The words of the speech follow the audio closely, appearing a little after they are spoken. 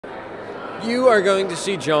You are going to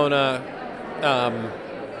see Jonah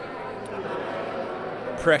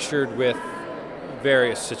pressured with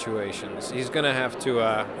various situations. He's going to have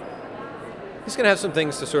to. He's going to have some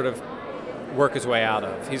things to sort of work his way out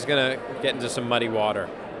of. He's going to get into some muddy water,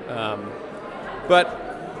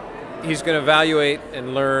 but he's going to evaluate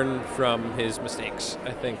and learn from his mistakes.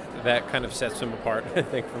 I think that kind of sets him apart. I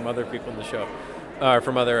think from other people in the show,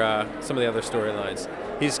 from other some of the other storylines.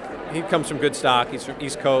 He comes from good stock. He's from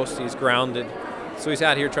East Coast. He's grounded, so he's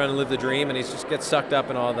out here trying to live the dream, and he just gets sucked up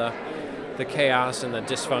in all the chaos and the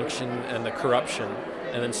dysfunction and the corruption,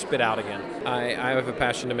 and then spit out again. I have a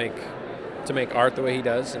passion to make art the way he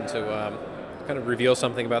does, and to kind of reveal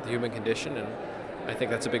something about the human condition, and I think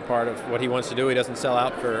that's a big part of what he wants to do. He doesn't sell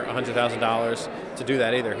out for $100,000 to do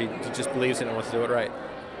that either. He just believes in it and wants to do it right.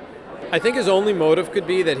 I think his only motive could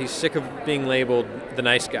be that he's sick of being labeled the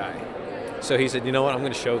nice guy. So he said, you know what, I'm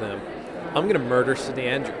going to show them. I'm going to murder Sidney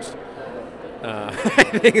Andrews. I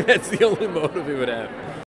think that's the only motive he would have.